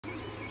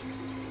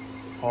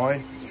Hi,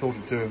 thought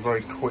I'd do a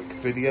very quick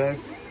video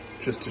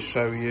just to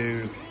show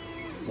you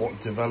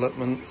what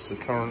developments are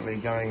currently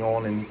going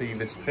on in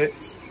Beavis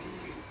Pits.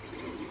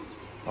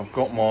 I've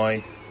got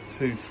my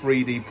two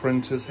 3D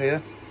printers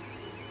here.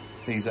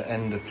 These are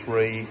Ender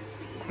 3,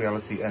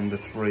 Creality Ender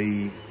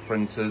 3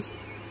 printers.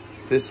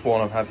 This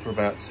one I've had for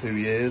about 2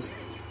 years,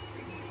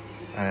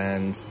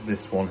 and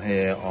this one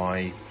here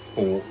I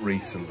bought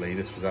recently.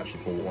 This was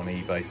actually bought on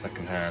eBay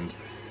secondhand,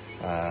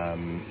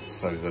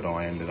 so that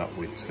I ended up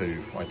with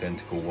two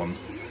identical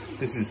ones.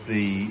 This is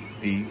the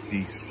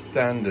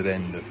standard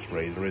Ender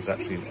 3. There is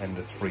actually an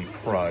Ender 3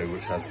 Pro,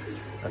 which has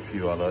a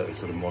few other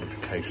sort of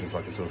modifications,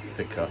 like a sort of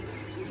thicker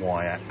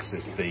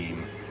Y-axis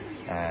beam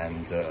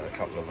and a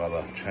couple of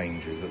other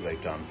changes that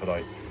they've done. But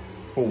I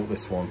bought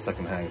this one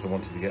secondhand because I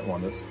wanted to get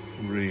one that's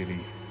really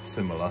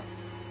similar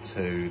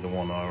to the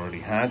one I already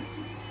had.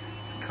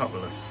 A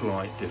couple of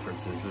slight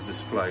differences. The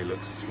display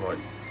looks a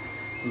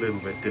little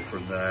bit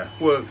different there.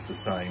 Works the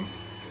same.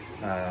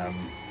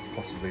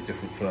 Possibly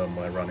different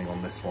firmware running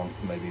on this one.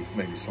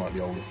 Maybe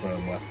slightly older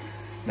firmware.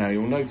 Now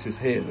you'll notice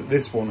here that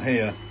this one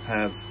here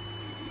has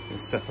a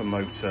stepper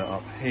motor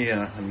up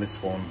here, and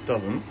this one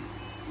doesn't.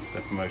 The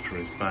stepper motor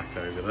is back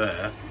over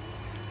there.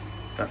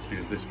 That's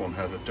because this one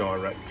has a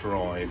direct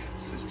drive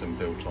system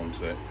built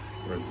onto it,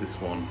 whereas this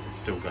one is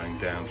still going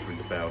down through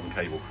the Bowden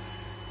cable.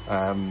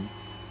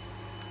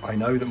 I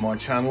know that my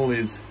channel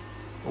is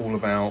all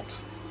about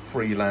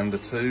Freelander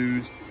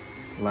 2s,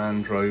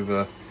 Land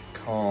Rover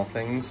car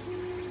things.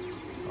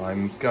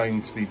 I'm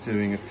going to be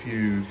doing a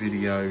few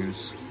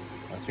videos,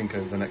 I think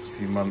over the next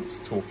few months,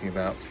 talking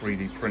about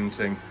 3D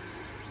printing,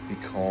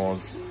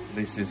 because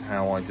this is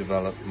how I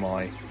develop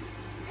my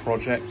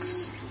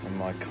projects and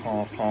my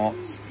car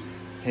parts.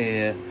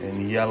 Here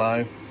in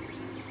yellow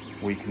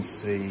we can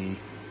see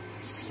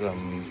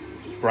some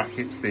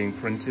brackets being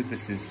printed.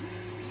 This is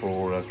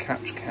for a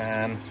catch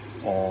can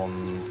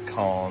on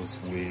cars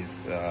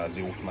with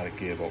the automatic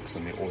gearbox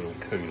and the oil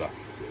cooler.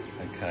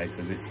 Okay,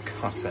 so this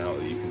cutout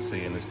that you can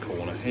see in this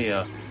corner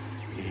here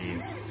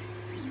is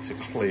to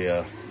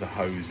clear the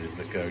hoses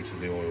that go to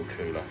the oil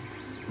cooler.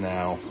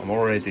 Now, I'm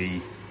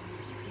already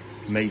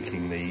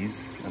making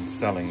these and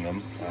selling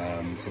them,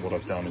 so what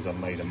I've done is I've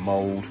made a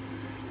mould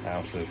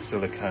out of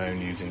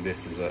silicone using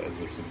this as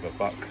a sort of a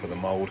buck for the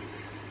mould,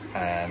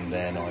 and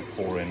then I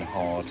pour in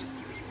hard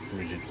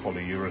rigid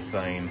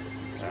polyurethane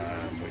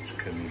which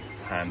can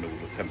handle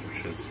the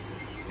temperatures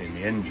in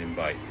the engine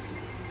bay.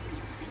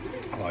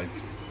 I've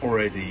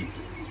already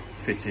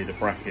fitted a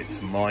bracket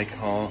to my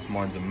car.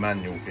 Mine's a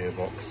manual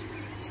gearbox,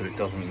 so it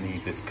doesn't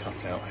need this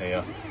cutout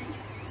here.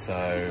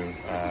 So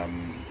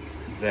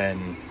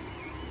then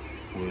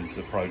was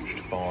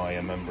approached by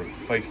a member of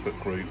the Facebook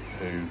group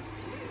who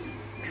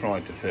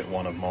tried to fit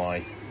one of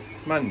my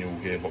manual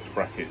gearbox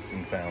brackets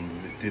and found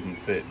that it didn't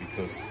fit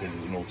because his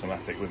is an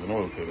automatic with an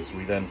oil cooler. So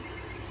we then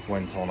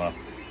went on a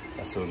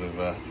sort of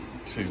a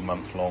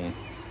 2-month-long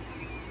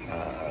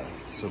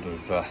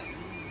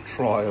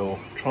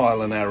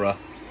trial and error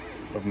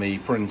of me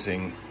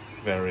printing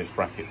various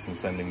brackets and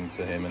sending them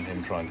to him, and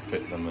him trying to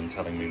fit them and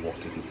telling me what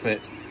didn't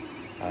fit.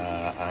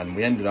 And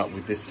we ended up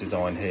with this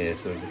design here.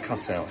 So there's a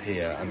cutout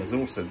here, and there's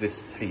also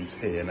this piece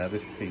here. Now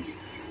this piece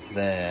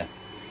there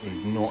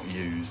is not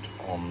used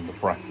on the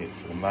bracket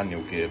for the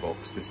manual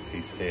gearbox. This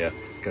piece here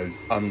goes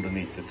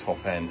underneath the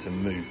top end to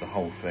move the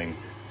whole thing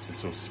to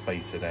sort of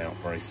space it out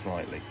very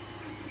slightly.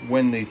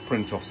 When these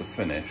print-offs are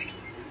finished,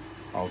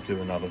 I'll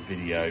do another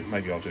video.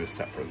 Maybe I'll do a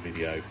separate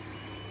video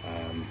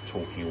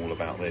talking all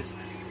about this.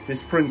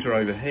 This printer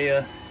over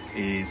here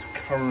is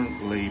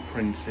currently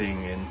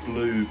printing in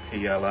blue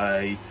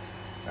PLA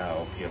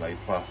or PLA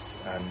Plus,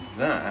 and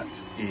that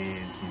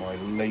is my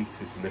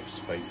latest lift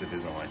spacer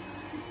design.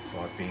 So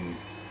I've been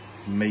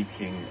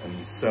making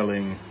and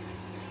selling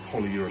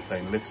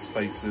polyurethane lift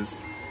spacers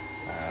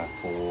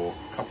for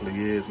a couple of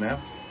years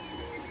now.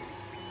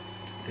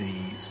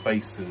 The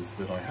spacers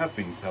that I have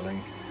been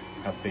selling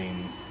have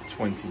been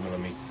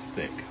 20mm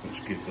thick,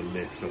 which gives a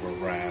lift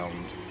of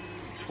around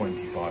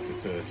 25 to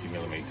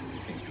 30mm.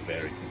 It seems to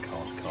vary from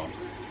car to car.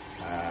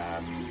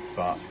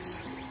 But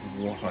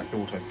what I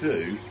thought I'd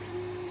do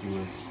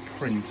was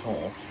print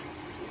off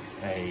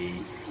a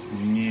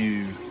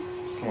new,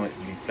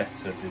 slightly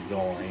better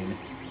design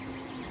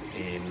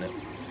in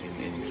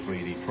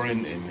 3D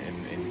print,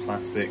 in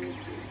plastic,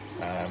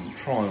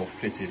 trial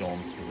fitted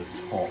onto the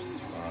top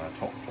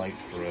plate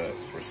for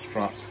a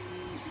strut,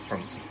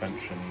 front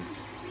suspension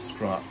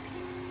strut,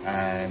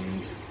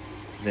 and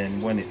then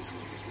when it's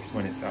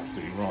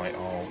absolutely right,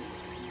 I'll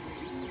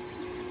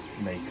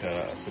make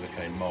a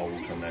silicone mould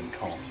and then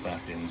cast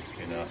that in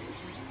a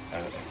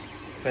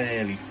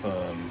fairly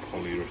firm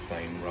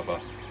polyurethane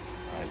rubber.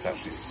 It's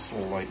actually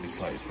slightly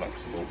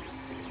flexible.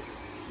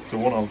 So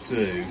what I'll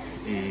do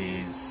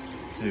is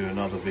do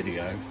another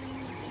video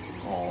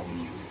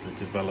on the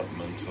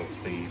development of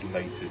the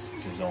latest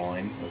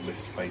design of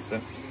lift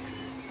spacer.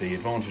 The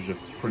advantage of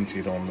printing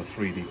it on the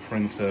 3D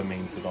printer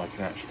means that I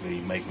can actually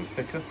make them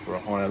thicker for a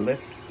higher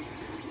lift,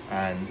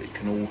 and it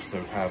can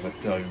also have a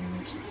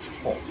domed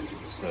top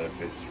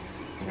surface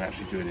I'm going to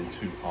actually do it in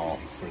two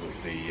parts, so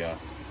that the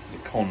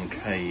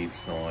concave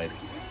side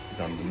is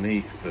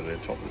underneath for the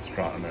top of the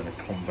strut, and then a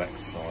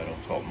convex side on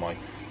top. My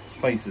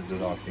spacers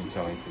that I've been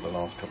selling for the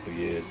last couple of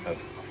years have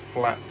a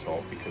flat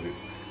top because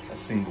it's a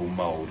single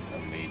mould,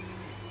 and the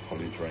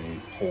polyurethane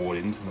is poured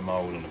into the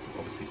mould and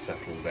obviously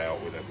settles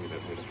out with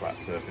a flat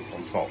surface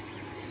on top.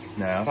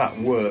 Now that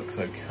works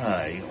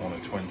okay on a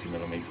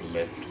 20mm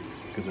lift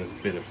because there's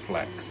a bit of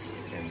flex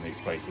in the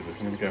spacers. If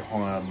I'm going to go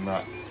higher than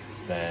that,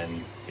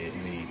 then it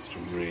needs to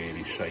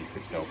really shape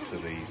itself to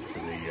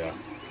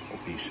or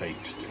be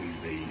shaped to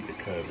the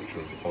curvature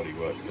of the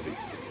bodywork that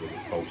it's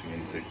bolting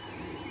into.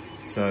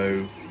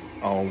 So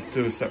I'll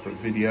do a separate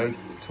video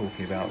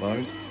talking about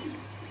those.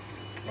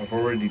 I've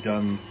already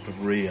done the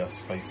rear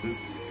spacers,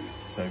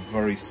 so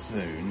very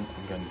soon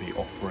I'm going to be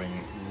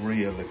offering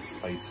rear lift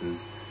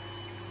spacers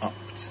up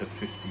to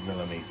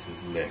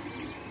 50mm lift.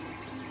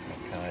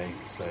 Okay,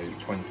 so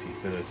 20,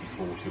 30,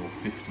 40 or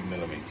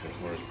 50mm,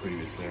 whereas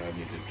previously I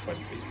only did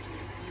 20.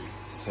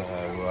 So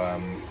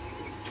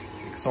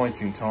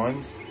exciting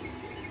times,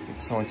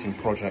 exciting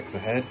projects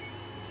ahead.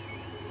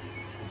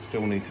 I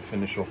still need to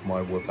finish off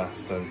my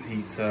Webasto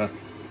heater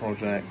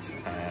project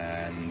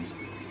and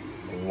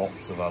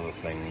lots of other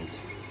things.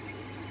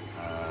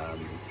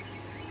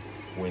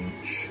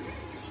 Winch,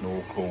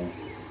 snorkel,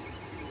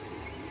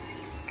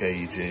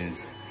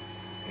 gauges,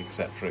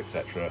 etc,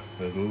 etc.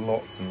 There's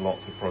lots and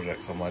lots of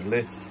projects on my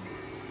list,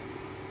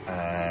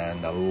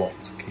 and a lot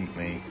to keep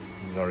me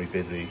very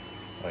busy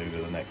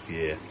over the next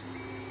year.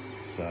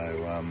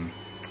 So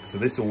so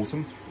this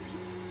autumn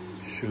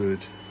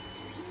should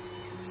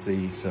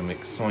see some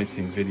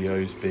exciting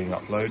videos being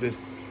uploaded,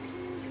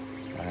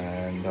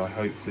 and I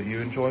hope that you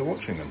enjoy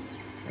watching them.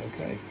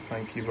 Okay,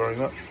 thank you very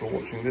much for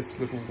watching this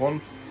little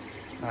one,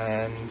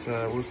 and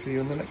we'll see you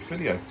in the next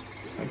video.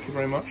 Thank you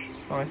very much.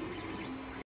 Bye.